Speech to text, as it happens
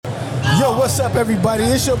Yo, what's up, everybody?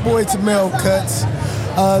 It's your boy Tamel Cuts.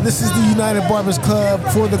 This is the United Barbers Club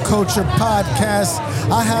for the Culture podcast.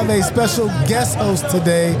 I have a special guest host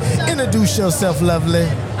today. Introduce yourself, lovely.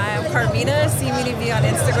 I am Carmina, CMuniV on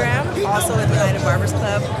Instagram, also with United Barbers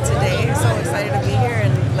Club today. So excited to be here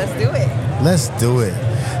and let's do it. Let's do it.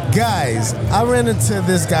 Guys, I ran into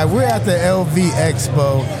this guy. We're at the LV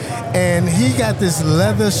Expo, and he got this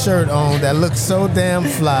leather shirt on that looks so damn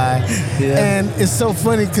fly. Yeah. And it's so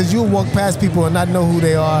funny because you'll walk past people and not know who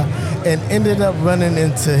they are, and ended up running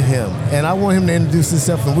into him. And I want him to introduce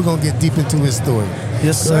himself, and we're going to get deep into his story.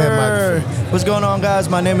 Yes, sir. What's going on, guys?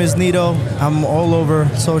 My name is Nito. I'm all over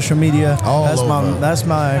social media. That's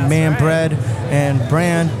my main bread and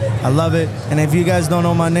brand. I love it. And if you guys don't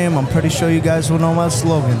know my name, I'm pretty sure you guys will know my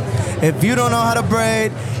slogan. If you don't know how to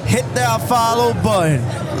braid, hit that follow button.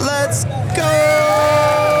 Let's go!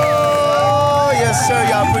 Yes, sir.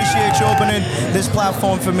 Y'all, appreciate you opening this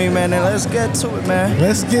platform for me, man. And let's get to it, man.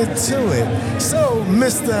 Let's get to it. So,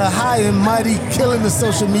 Mr. High and Mighty, killing the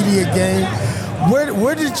social media game.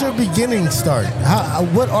 Where did your beginning start?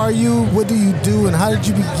 What are you? What do you do? And how did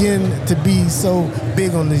you begin to be so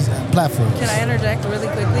big on these platforms? Can I interject really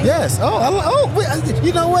quickly? Yes.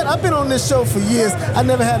 You know what? I've been on this show for years. I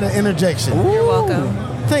never had an interjection. You're welcome.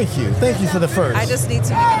 Thank you. Thank you for the first. I just need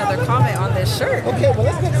to make another comment on this shirt. Okay, well,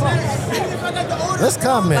 let's get comments. Let's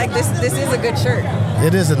comment. Like this is a good shirt.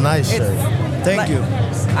 It is a nice shirt. Thank you.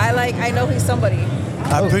 I know he's somebody.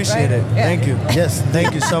 I appreciate it. Yeah. Thank you. Yes.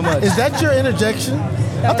 Thank you so much. Is that your interjection?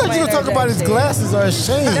 I thought you were talking about his glasses or his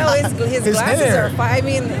chain. No, his glasses hair. are fine. I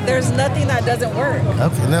mean, there's nothing that doesn't work.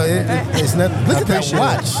 Okay, no, it's not. Look at that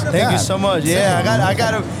watch. Thank you so much. Yeah,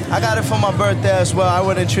 I got it for my birthday as well. I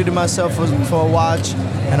would have treated myself for a watch,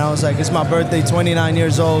 and I was like, it's my birthday, 29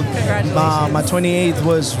 years old. Congratulations. My 28th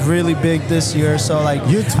was really big this year, so like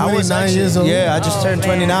you're 29 years old. Yeah, I just turned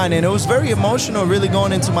 29, and it was very emotional, really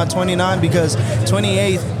going into my 29 because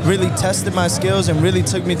 28th really tested my skills and really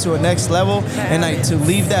took me to a next level, and like to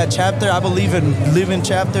leave that chapter. I believe in living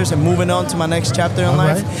chapters and moving on to my next chapter in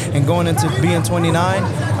life, and going into being 29.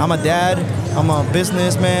 I'm a dad. I'm a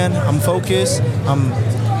businessman. I'm focused. I'm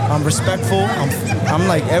respectful. I'm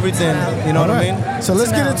like everything. You know what I mean? So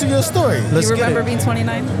let's get into your story. You remember being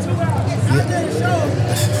 29? Yeah.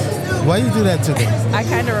 Why you do that to me? I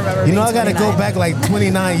kind of remember. You know, I got to go back like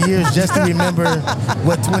 29 years just to remember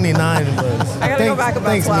what 29 was. I got to go back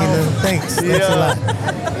about 12. Mina. Thanks. Yeah. Thanks a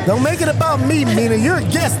lot. Don't make it about me, Mina. You're a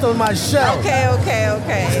guest on my show. Okay.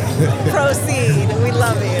 Proceed. We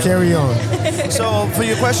love you. Carry on. So for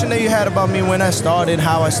your question that you had about me, when I started,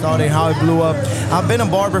 how I blew up, I've been a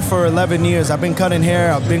barber for 11 years. I've been cutting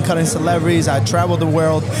hair. I've been cutting celebrities. I traveled the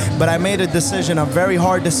world. But I made a very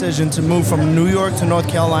hard decision to move from New York to North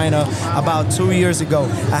Carolina about 2 years ago.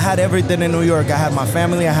 I had everything in New York. I had my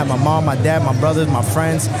family. I had my mom, my dad, my brothers, my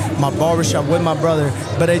friends, my barbershop with my brother.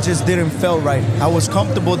 But it just didn't feel right. I was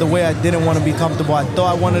comfortable the way I didn't want to be comfortable. I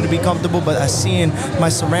thought I wanted to be comfortable, but I seen my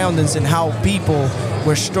surroundings and how people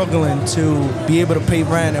were struggling to be able to pay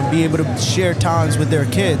rent and be able to share times with their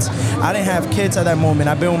kids. I didn't have kids at that moment.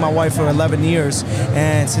 I've been with my wife for 11 years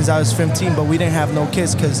and since I was 15, but we didn't have no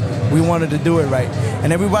kids because we wanted to do it right.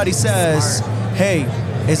 And everybody says, hey,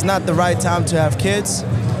 it's not the right time to have kids.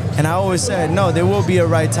 And I always said, no, there will be a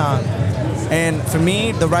right time. And for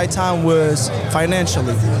me, the right time was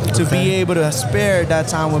financially to be able to spare that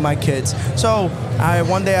time with my kids. So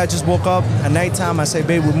one day I just woke up at nighttime. I say,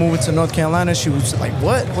 babe, we're moving to North Carolina. She was like,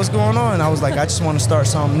 what? What's going on? And I was like, I just want to start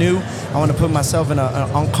something new. I want to put myself in an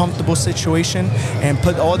uncomfortable situation and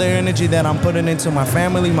put all the energy that I'm putting into my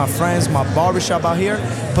family, my friends, my barbershop out here,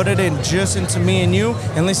 put it in just into me and you,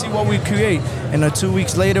 and let's see what we create. And 2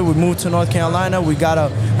 weeks later, we moved to North Carolina. We got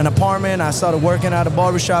an apartment. I started working at a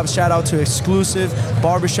barbershop. Shout out to Exclusive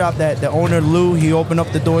Barbershop, that the owner, Lou, he opened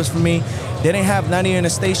up the doors for me. They didn't have none in the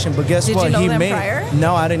station, but guess what? Did you know them prior?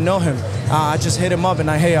 No, I didn't know him. I just hit him up and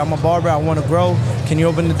hey, I'm a barber. I want to grow. Can you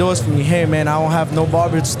open the doors for me? Hey, man, I don't have no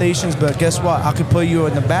barber stations, but guess what? I could put you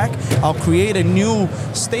in the back. I'll create a new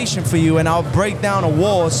station for you, and I'll break down a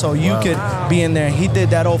wall so you could be in there. He did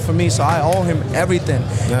that all for me, so I owe him everything.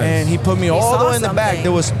 Nice. And he put me all the way in the back.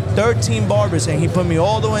 There was 13 barbers, and he put me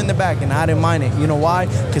all the way in the back, and I didn't mind it. You know why?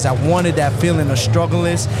 Because I wanted that feeling of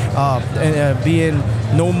struggleless, being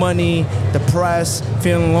no money, depressed,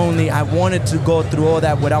 feeling lonely. I wanted to go through all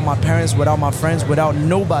that without my parents, without my friends, without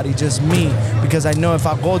nobody, just me. Because I know if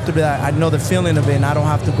I go through that, I know the feeling of it and I don't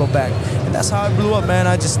have to go back. And that's how I blew up, man.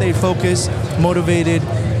 I just stayed focused, motivated,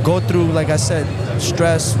 go through, like I said,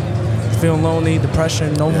 stress, feeling lonely,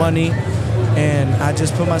 depression, no money. and I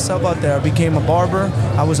just put myself out there. I became a barber.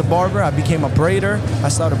 I was a barber. I became a braider. I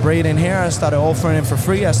started braiding hair. I started offering it for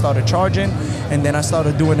free. I started charging, and then I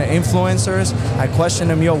started doing the influencers. I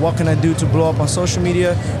questioned him, yo, what can I do to blow up on social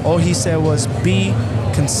media? All he said was, be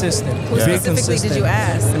consistent. Who specifically did you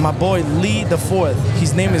ask? And my boy Lee the Fourth.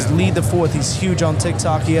 His name is Lee the Fourth. He's huge on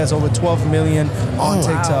TikTok. He has over 12 million on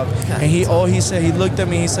TikTok. Wow. And he said, he looked at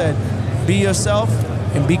me, he said, be yourself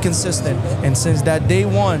and be consistent. And since that day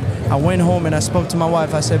one, I went home and I spoke to my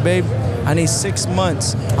wife. I said, babe, I need 6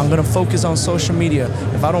 months. I'm gonna focus on social media.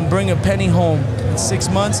 If I don't bring a penny home in 6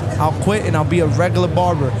 months, I'll quit and I'll be a regular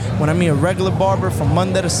barber. When I mean a regular barber, from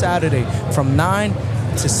Monday to Saturday, from 9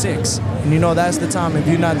 to 6. And you know, that's the time. If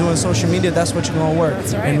you're not doing social media, that's what you're gonna work.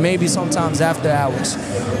 That's right. And maybe sometimes after hours.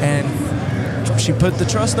 And she put the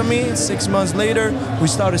trust on me. 6 months later, we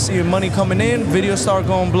started seeing money coming in. Videos started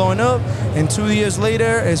blowing up. And 2 years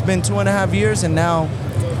later, it's been 2.5 years, and now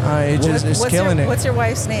it's killing it. What's your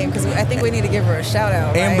wife's name? Because I think we need to give her a shout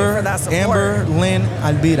out. Amber, right, for that support. Amber Lynn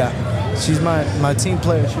Albira. She's my team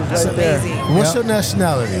player. She's That's right amazing. there. What's Yep. your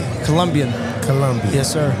nationality? Colombian. Colombian.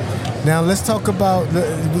 Yes, sir. Now let's talk about,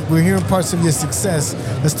 we're hearing parts of your success.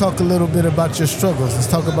 Let's talk a little bit about your struggles. Let's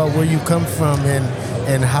talk about where you come from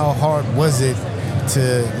and how hard was it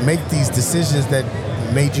to make these decisions that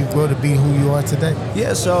made you grow to be who you are today?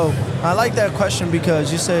 Yeah, so I like that question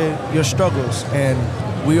because you say your struggles, and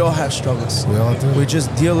we all have struggles. We all do. We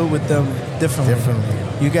just deal with them differently.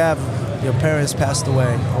 You got your parents passed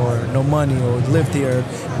away, or no money, or lived here.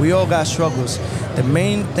 We all got struggles. The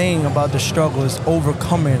main thing about the struggle is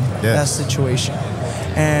overcoming that situation.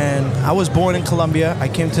 And I was born in Colombia. I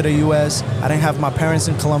came to the U.S. I didn't have my parents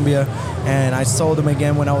in Colombia, and I sold them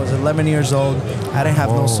again when I was 11 years old. I didn't have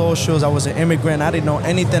no socials. I was an immigrant. I didn't know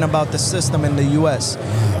anything about the system in the U.S.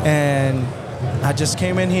 And I just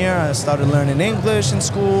came in here. I started learning English in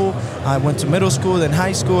school. I went to middle school, then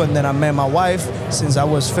high school, and then I met my wife since I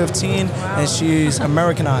was 15, and she's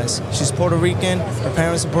Americanized. She's Puerto Rican. Her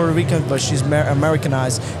parents are Puerto Rican, but she's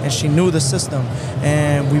Americanized, and she knew the system.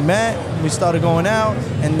 And we met. We started going out,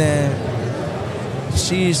 and then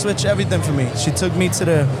she switched everything for me. She took me to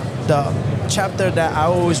the chapter that I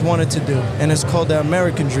always wanted to do, and it's called the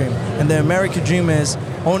American Dream. And the American Dream is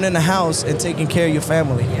owning a house and taking care of your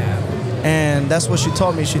family. And that's what she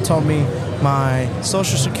taught me. She taught me my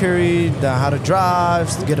social security, how to drive,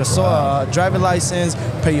 get a driving license,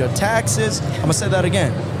 pay your taxes. I'm gonna say that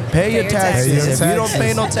again. Pay your taxes. If you don't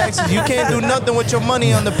pay no taxes, you can't do nothing with your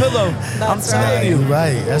money on the pillow. I'm telling you.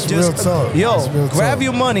 Right, that's real talk. Yo, grab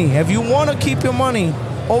your money. If you want to keep your money,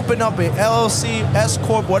 open up an LLC, S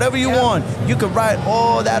Corp, whatever you want. You can write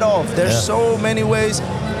all that off. There's so many ways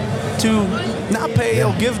to not pay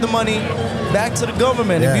or give the money back to the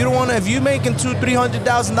government. If you don't want to, if you're making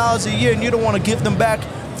 $200,000-$300,000 a year and you don't want to give them back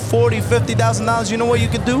 $40,000-$50,000, you know what you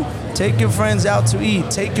could do? Take your friends out to eat.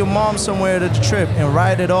 Take your mom somewhere to the trip and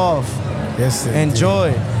write it off. Yes,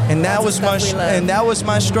 enjoy. And that was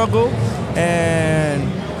my struggle,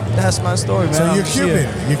 and that's my story, man. So you're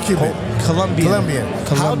Cuban. You're Cuban. Colombian.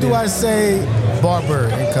 How do I say barber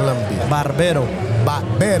in Colombia? Barbero.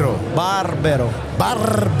 Barbero.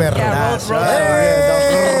 Yeah, That's right.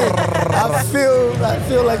 I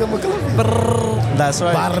feel like I'm a Colombian. That's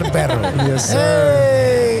right. Barbero. Yes, sir.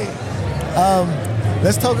 Hey.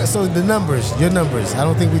 Let's talk. So the numbers, your numbers. I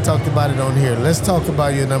don't think we talked about it on here. Let's talk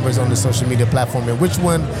about your numbers on the social media platform. And which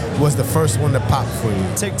one was the first one to pop for you?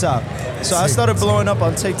 TikTok. So I started blowing up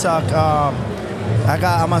on TikTok.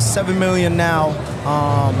 I'm at 7 million now,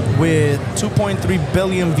 with 2.3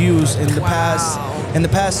 billion views in the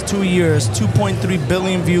past 2 years. 2.3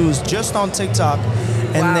 billion views just on TikTok.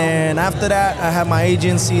 And then after that, I have my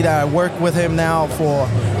agency that I work with him now for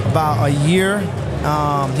about a year.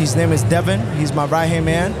 His name is Devin. He's my right-hand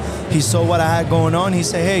man. He saw what I had going on. He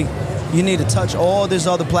said, hey, you need to touch all these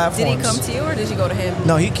other platforms. Did he come to you or did you go to him?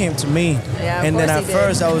 No, he came to me. Yeah, and then at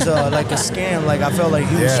first I was like a scam. Like I felt like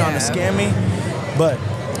he was trying to scam me. But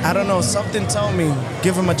I don't know, something told me,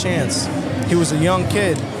 give him a chance. He was a young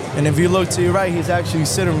kid. And if you look to your right, he's actually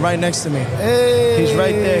sitting right next to me. Hey. He's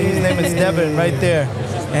right there. His name is Devin, right there.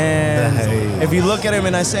 And if you look at him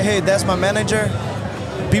and I say, hey, that's my manager,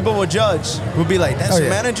 people will judge. We'll be like, that's your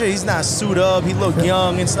manager? He's not suited up. He look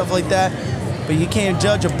young and stuff like that. But but you can't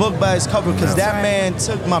judge a book by its cover, because that right. man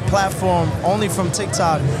took my platform only from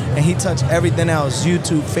TikTok, and he touched everything else: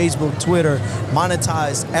 YouTube, Facebook, Twitter,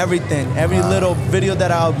 monetized everything. Every little video that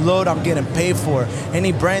I upload, I'm getting paid for.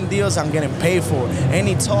 Any brand deals, I'm getting paid for.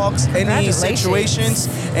 Any talks, any situations,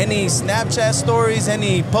 any Snapchat stories,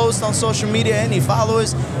 any posts on social media, any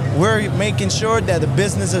followers, we're making sure that the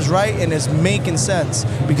business is right and it's making sense,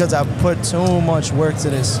 because I put too much work to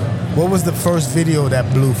this. What was the first video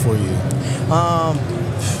that blew for you?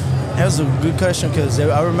 That was a good question, because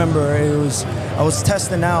I remember I was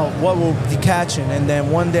testing out what will be catching, and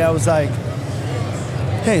then one day I was like,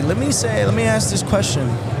 hey, let me ask this question.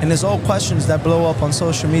 And there's all questions that blow up on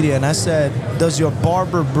social media, and I said, does your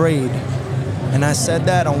barber braid? And I said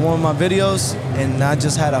that on one of my videos, and I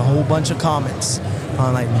just had a whole bunch of comments.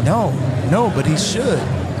 I'm like, no, but he should.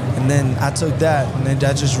 And then I took that, and then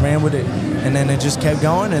I just ran with it. And then it just kept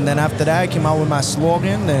going. And then after that, I came out with my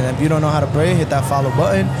slogan. And if you don't know how to braid, hit that follow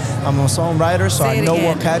button. I'm a songwriter, so I know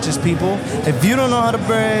what catches people. If you don't know how to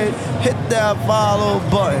braid, hit that follow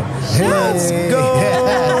button. Let's go.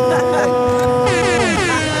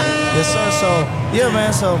 Yes, sir. So, yeah,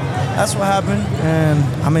 man. So that's what happened, and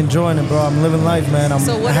I'm enjoying it, bro. I'm living life, man.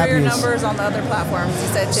 So what are your numbers on the other platforms? You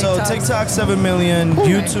said TikTok. So TikTok 7 million,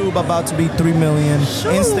 YouTube about to be 3 million,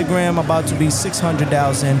 Instagram about to be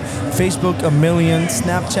 600,000, Facebook 1 million,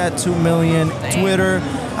 Snapchat 2 million, Twitter,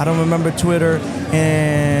 I don't remember Twitter,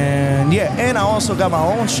 and yeah, and I also got my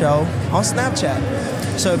own show on Snapchat.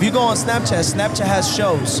 So if you go on Snapchat, Snapchat has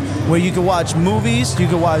shows where you can watch movies, you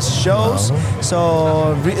can watch shows.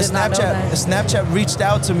 So Snapchat reached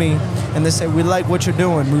out to me and they said, we like what you're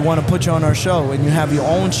doing. We want to put you on our show. And you have your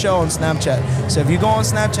own show on Snapchat. So if you go on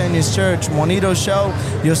Snapchat and you search Juanito's show,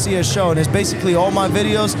 you'll see a show. And it's basically all my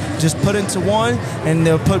videos just put into one, and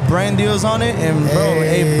they'll put brand deals on it. And bro,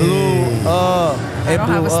 it blew up. I don't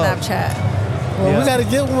have a Snapchat. Well, we got to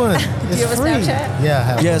get one. It's Do you have free. a Snapchat? Yeah, I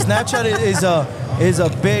have. Yeah, Snapchat is a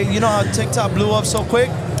big, you know how TikTok blew up so quick?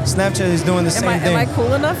 Snapchat is doing the same thing. Am I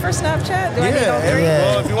cool enough for Snapchat? Do I need all three?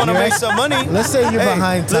 Well, if you want to make some money. Let's say you're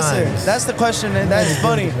behind times. Listen, that's the question, and that's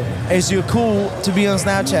funny. Is you cool to be on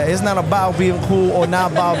Snapchat? It's not about being cool or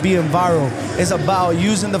not about being viral. It's about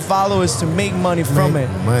using the followers to make money from it.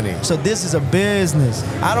 Money. So this is a business.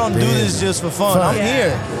 I don't do this just for fun. I'm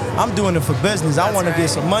here. I'm doing it for business. I want to get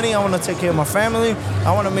some money. I want to take care of my family.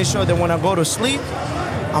 I want to make sure that when I go to sleep,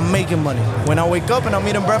 I'm making money. When I wake up and I'm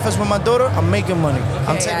eating breakfast with my daughter, I'm making money.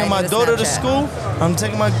 I'm taking my daughter to school. I'm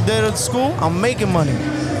making money.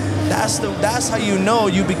 That's how you know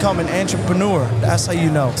you become an entrepreneur. That's how you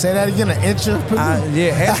know. Say that again, an entrepreneur?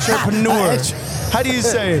 Yeah, entrepreneur. How do you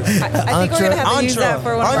say it? I think we're going to have to use that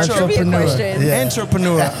for one of our trivia questions. Yeah.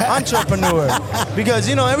 Entrepreneur. Because,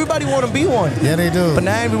 you know, everybody want to be one. Yeah, they do. But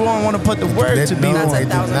not everyone want to put the work to be one.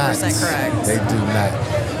 That's 1,000% correct. They do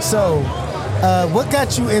not. So, what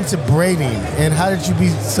got you into braiding, and how did you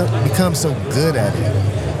become so good at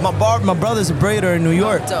it? My brother's a braider in New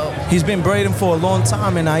York. Dope. He's been braiding for a long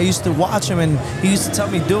time, and I used to watch him, and he used to tell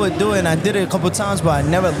me, do it, and I did it a couple of times, but I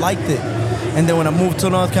never liked it. And then when I moved to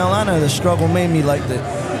North Carolina, the struggle made me like it.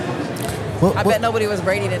 I bet nobody was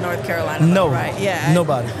braiding in North Carolina. No, though, right? Yeah.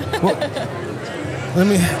 Nobody.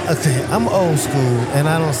 Okay, I'm old school, and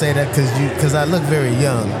I don't say that because I look very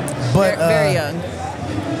young. But very young.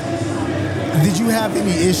 Did you have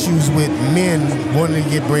any issues with men wanting to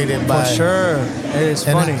get braided by? For sure. It's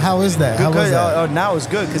funny. How is that? How was that? Now it's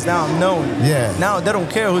good because now I'm known. Yeah. Now they don't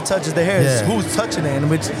care who touches their hair. It's who's touching it, and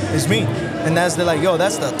which is me. And they're like, yo,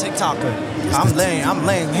 that's the TikToker. I'm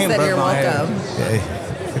laying him Said you're my hair. welcome.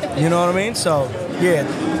 Okay. You know what I mean? So yeah,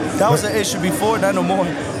 that was an issue before. Not no more.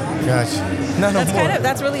 Gotcha.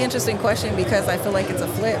 That's really interesting question, because I feel like it's a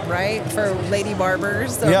flip, right? For lady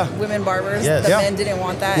barbers, women barbers, the men didn't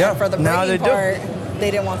want that. And for the braiding part,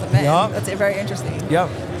 they didn't want the men. That's very interesting. Yep.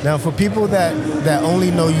 Now, for people that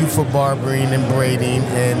only know you for barbering and braiding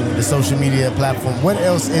and the social media platform, what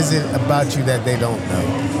else is it about you that they don't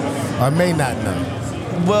know or may not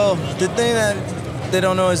know? Well, the thing that they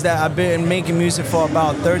don't know is that I've been making music for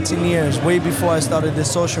about 13 years, way before I started this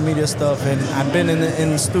social media stuff, and I've been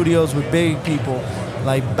in the studios with big people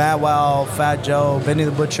like Bad Wow, Fat Joe, Benny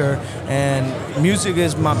the Butcher, and music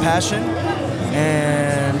is my passion,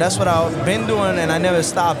 and that's what I've been doing, and I never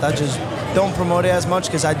stopped. I just don't promote it as much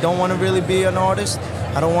because I don't want to really be an artist.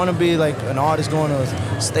 I don't want to be like an artist going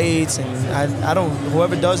to states, and I don't.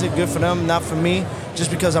 Whoever does it, good for them, not for me. Just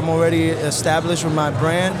because I'm already established with my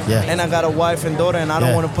brand, and I got a wife and daughter, and I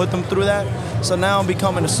don't want to put them through that. So now I'm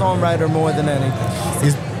becoming a songwriter more than anything.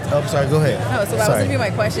 Sorry, go ahead. No, so that was going to be my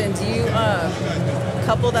question. Do you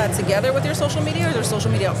couple that together with your social media, or is your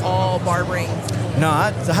social media all barbering? No,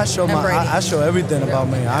 I show everything about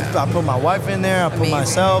me. I put my wife in there. I put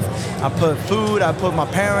myself. I put food. I put my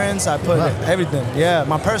parents. I put everything. Yeah,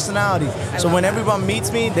 my personality. So when everyone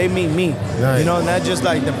meets me, they meet me. Right. You know, not just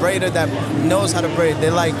like the braider that knows how to braid. They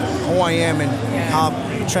like who I am and how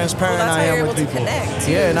transparent I am with people.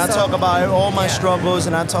 Yeah, and I talk about all my struggles,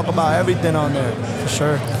 and I talk about everything on there for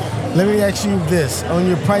sure. Let me ask you this: on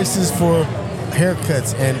your prices for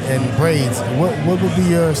haircuts and braids, what would be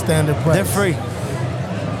your standard price? They're free.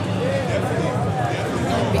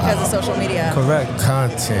 Because of social media. Correct.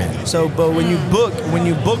 Content. So, but when you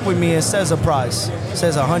book with me, it says a price. It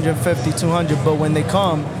says 150, 200, but when they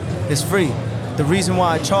come, it's free. The reason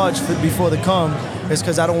why I charge before they come is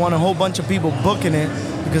because I don't want a whole bunch of people booking it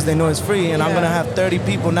because they know it's free, and I'm going to have 30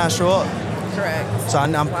 people not show up. Correct.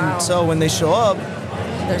 So, so when they show up,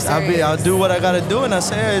 I'll do what I got to do, and I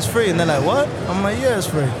say, hey, it's free. And they're like, what? I'm like, yeah, it's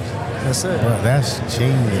free. That's it. Bro, that's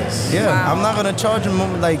genius. Yeah, I'm not going to charge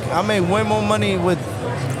them. Like, I make way more money with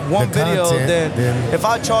one video than if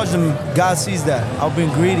I charge them. God sees that. I'll be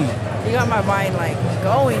greedy. You got my mind like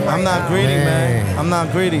going right I'm not now. greedy, man. I'm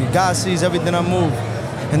not greedy. God sees everything I move.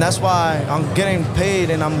 And that's why I'm getting paid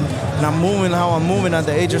and I'm moving how I'm moving at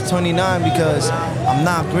the age of 29 because I'm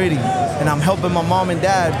not greedy. And I'm helping my mom and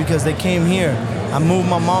dad because they came here. I moved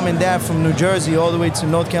my mom and dad from New Jersey all the way to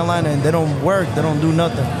North Carolina, and they don't work, they don't do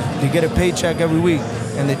nothing. They get a paycheck every week,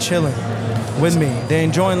 and they're chilling with me. They're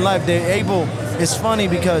enjoying life. They're able. It's funny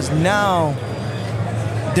because now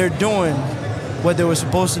they're doing what they were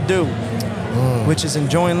supposed to do, which is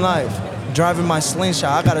enjoying life. Driving my slingshot.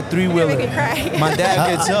 I got a 3-wheeler. My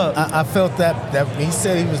dad gets up. I felt that he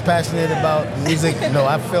said he was passionate about music. No,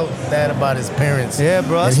 I felt that about his parents. Yeah,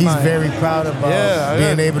 bro. And he's very proud about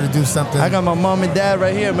being able to do something. I got my mom and dad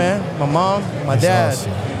right here, man. My mom, my dad,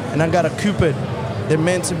 awesome. And I got a Cupid. They're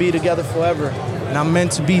meant to be together forever. And I'm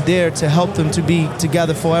meant to be there to help them to be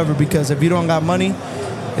together forever because if you don't got money,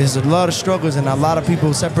 there's a lot of struggles and a lot of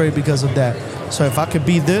people separate because of that. So if I could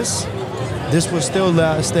be this will still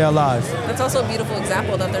stay alive. That's also a beautiful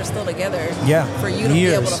example that they're still together. Yeah. For you to be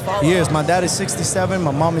able to follow. Years. My dad is 67.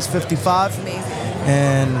 My mom is 55. Amazing.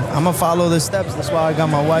 And I'm going to follow the steps. That's why I got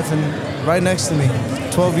my wife right next to me.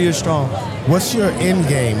 12 years strong. What's your end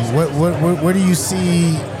game? Where do you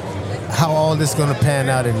see how all this is going to pan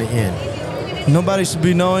out in the end? Nobody should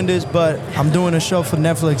be knowing this, but I'm doing a show for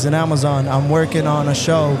Netflix and Amazon. I'm working on a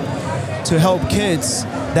show to help kids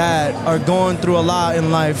that are going through a lot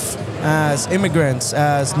in life as immigrants,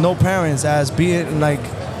 as no parents, as being like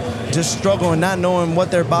just struggling, not knowing what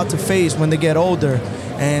they're about to face when they get older.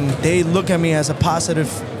 And they look at me as a positive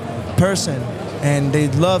person and they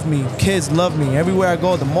love me. Kids love me. Everywhere I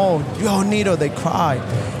go, the mall, yo, Nito, they cry.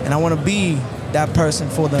 And I want to be that person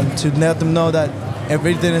for them to let them know that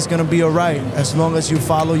everything is going to be all right as long as you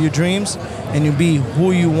follow your dreams and you be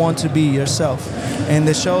who you want to be yourself. And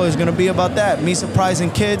the show is going to be about that. Me surprising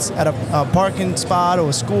kids at a parking spot or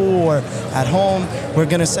a school or at home. We're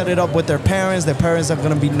going to set it up with their parents. Their parents are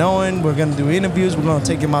going to be knowing. We're going to do interviews. We're going to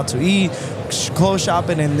take them out to eat, clothes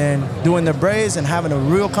shopping, and then doing their braids and having a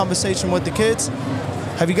real conversation with the kids.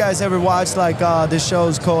 Have you guys ever watched like this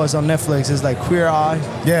show's called on Netflix? It's like Queer Eye.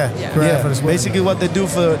 Yeah. For the basically what they do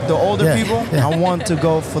for the older people, I want to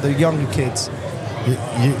go for the younger kids.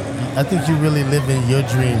 I think you really live in your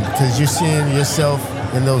dream because you're seeing yourself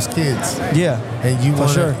in those kids. Yeah. And you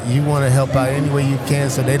want to help out any way you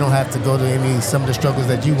can so they don't have to go to some of the struggles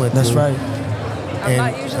that you went through. That's right. I'm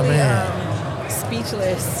not usually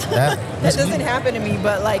speechless. That doesn't happen to me,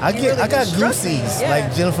 but like I got goosies,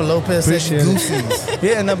 like Jennifer Lopez said, goosies.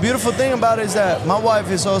 Yeah, and the beautiful thing about it is that my wife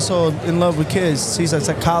is also in love with kids. She's a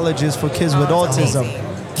psychologist for kids with autism.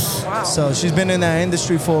 Wow. So she's been in that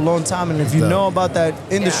industry for a long time, and if you know about that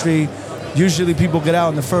industry, usually people get out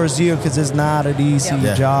in the first year because it's not an easy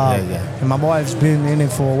job. And my wife's been in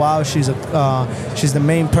it for a while. She's the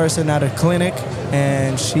main person at a clinic,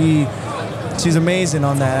 and she's amazing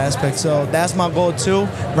on that aspect. So that's my goal too.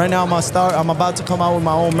 Right now I'm about to come out with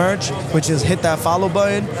my own merch, which is hit that follow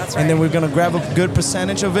button. And then we're going to grab a good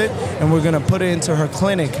percentage of it and we're going to put it into her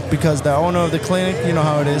clinic because the owner of the clinic, you know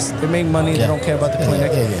how it is. They make money. They don't care about the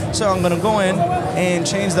clinic. So I'm going to go in and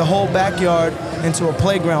change the whole backyard into a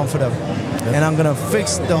playground for them. And I'm going to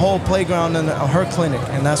fix the whole playground in her clinic.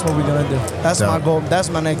 And that's what we're going to do. That's my goal. That's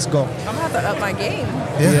my next goal. I'm going to have about to up my game.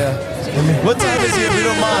 Yeah. What time is it, if you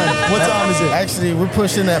don't mind? What time is it? Actually, we're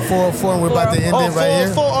pushing at 4:04 and we're about to end it right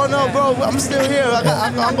here. Oh, no, bro. I'm still here.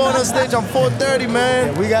 I'm going on stage on 4:30,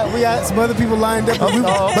 man. Yeah, we got some other people lined up.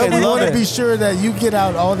 But we want to be sure that you get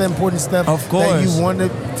out all the important stuff that you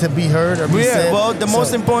wanted to be heard or be said. Well, the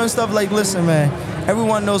most important stuff, like, listen, man.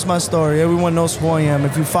 Everyone knows my story. Everyone knows who I am.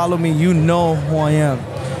 If you follow me, you know who I am.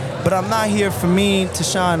 But I'm not here for me to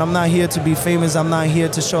shine. I'm not here to be famous. I'm not here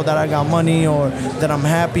to show that I got money or that I'm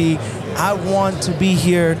happy. I want to be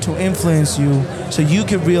here to influence you so you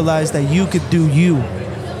can realize that you could do you.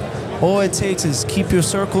 All it takes is keep your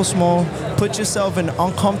circle small, put yourself in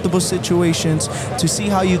uncomfortable situations to see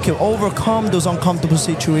how you can overcome those uncomfortable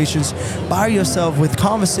situations by yourself with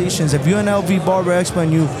conversations. If you're in LV Barber Expo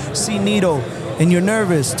and you see Nito and you're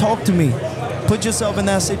nervous, talk to me. Put yourself in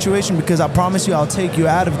that situation because I promise you I'll take you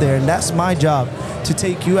out of there. And that's my job, to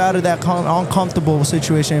take you out of that uncomfortable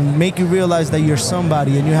situation and make you realize that you're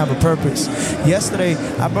somebody and you have a purpose. Yesterday,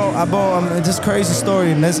 I brought this crazy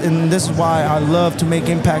story, and this is why I love to make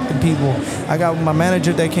impact in people. I got my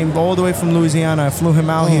manager that came all the way from Louisiana. I flew him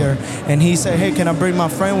out here, and he said, hey, can I bring my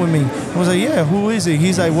friend with me? I was like, yeah, who is he?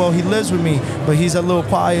 He's like, well, he lives with me, but he's a little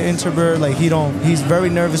quiet introvert. Like, he's very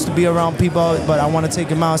nervous to be around people, but I want to take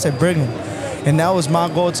him out. I said, bring him. And that was my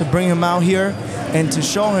goal, to bring him out here and to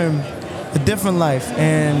show him a different life.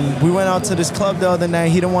 And we went out to this club the other night.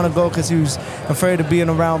 He didn't want to go because he was afraid of being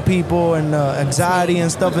around people and anxiety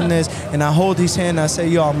and stuff in this. And I hold his hand and I say,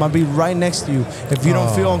 yo, I'm going to be right next to you. If you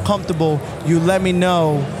don't feel uncomfortable, you let me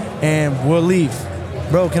know and we'll leave.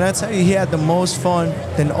 Bro, can I tell you, he had the most fun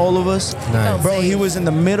than all of us. Nice. Bro, he was in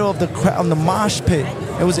the middle of the crowd, on the mosh pit.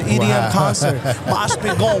 It was an EDM concert. Mosh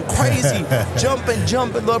pit going crazy,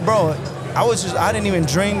 jumping. Look, bro, I didn't even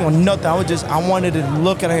drink or nothing. I wanted to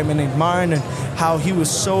look at him and admire him and how he was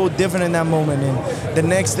so different in that moment. And the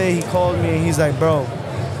next day he called me and he's like, bro,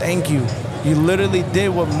 thank you. You literally did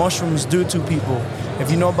what mushrooms do to people. If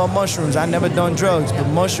you know about mushrooms, I never done drugs, but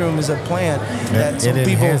mushroom is a plant that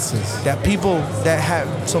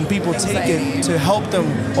some people take it to help them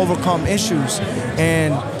overcome issues,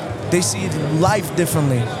 and they see life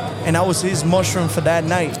differently. And I was his mushroom for that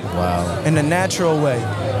night. Wow. In a natural way.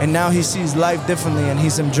 And now he sees life differently and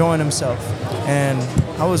he's enjoying himself. And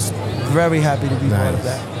I was very happy to be part of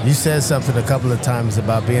that. You said something a couple of times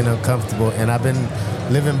about being uncomfortable, and I've been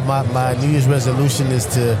living my New Year's resolution is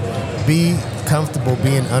to be comfortable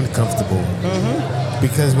being uncomfortable.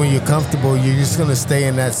 Because when you're comfortable, you're just going to stay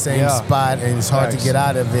in that same spot, and it's hard to get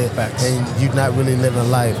out of it, and you're not really living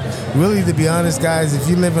life. Really, to be honest, guys, if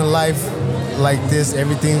you live in life like this,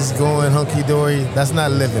 everything's going hunky-dory, that's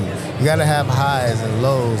not living. You got to have highs and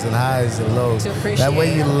lows and highs and lows. That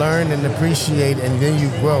way you learn and appreciate, and then you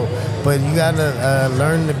grow. But you got to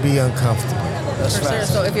learn to be uncomfortable. That's for sure.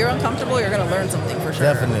 So if you're uncomfortable, you're going to learn something for sure.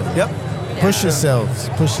 Definitely. Yep. Yeah. Push yourselves.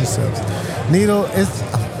 Nito,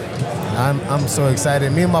 I'm so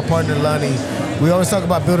excited. Me and my partner Lonnie, we always talk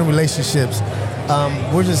about building relationships.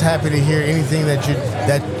 We're just happy to hear anything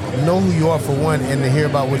that know who you are, for one, and to hear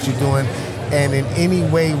about what you're doing. And in any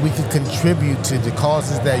way we can contribute to the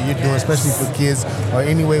causes that you're doing, especially for kids, or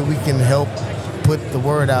any way we can help put the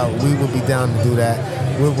word out, we will be down to do that.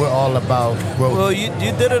 We're all about growth. Well, you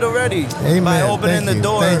did it already. Amen. By opening the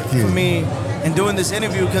door for me and doing this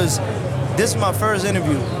interview, because this is my first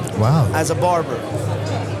interview as a barber.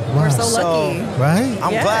 We're so lucky. Right?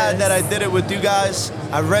 I'm glad that I did it with you guys.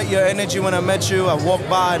 I read your energy when I met you. I walked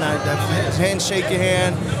by and I handshake your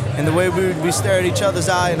hand, and the way we stare at each other's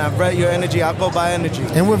eye, and I read your energy. I go by energy.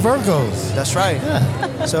 And we're Virgos. That's right.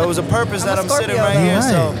 Yeah. So it was a purpose that I'm sitting right here.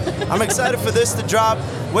 So I'm excited for this to drop.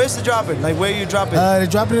 Where's the dropping? Like, where are you dropping? They're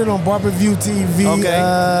dropping it on Barberview TV.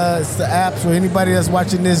 Okay. It's the app. So anybody that's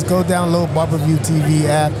watching this, go download Barberview TV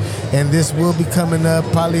app. And this will be coming up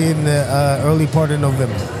probably in the early part of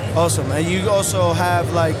November. Awesome. And you also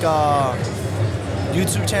have like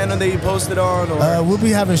YouTube channel that you posted on? Or? We'll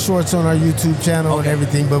be having shorts on our YouTube channel and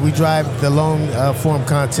everything, but we drive the long form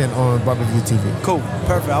content on Barberview TV. Cool.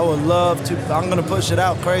 Perfect. I would love to. I'm going to push it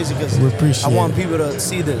out crazy because I want people to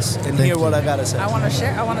see this and hear what I got to say. I want to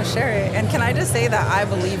share it. And can I just say that I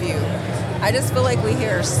believe you? I just feel like we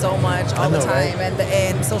hear so much all the time, right?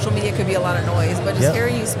 and social media could be a lot of noise, but just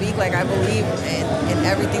hearing you speak, like, I believe in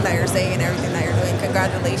everything that you're saying and everything that you're doing.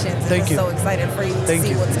 Congratulations. Thank you. So excited for you to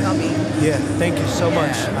see what's coming. Yeah, thank you so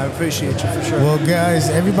much. I appreciate you for sure. Well, guys,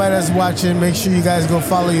 everybody that's watching, make sure you guys go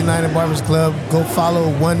follow United Barbers Club. Go follow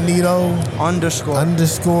One Nito _.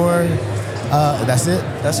 That's it?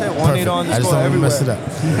 That's it. One Nito _ I just don't everywhere. mess it up.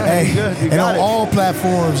 Hey, and on all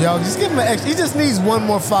platforms, y'all, just give him an extra. He just needs one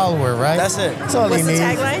more follower, right? That's it. That's all he needs. What's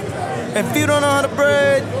the tagline? If you don't know how to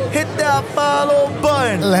braid, hit that follow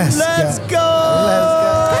button. Let's go.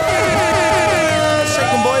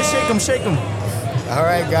 Shake them, boys. Shake them. All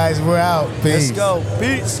right, guys, we're out. Peace. Let's go.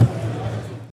 Peace.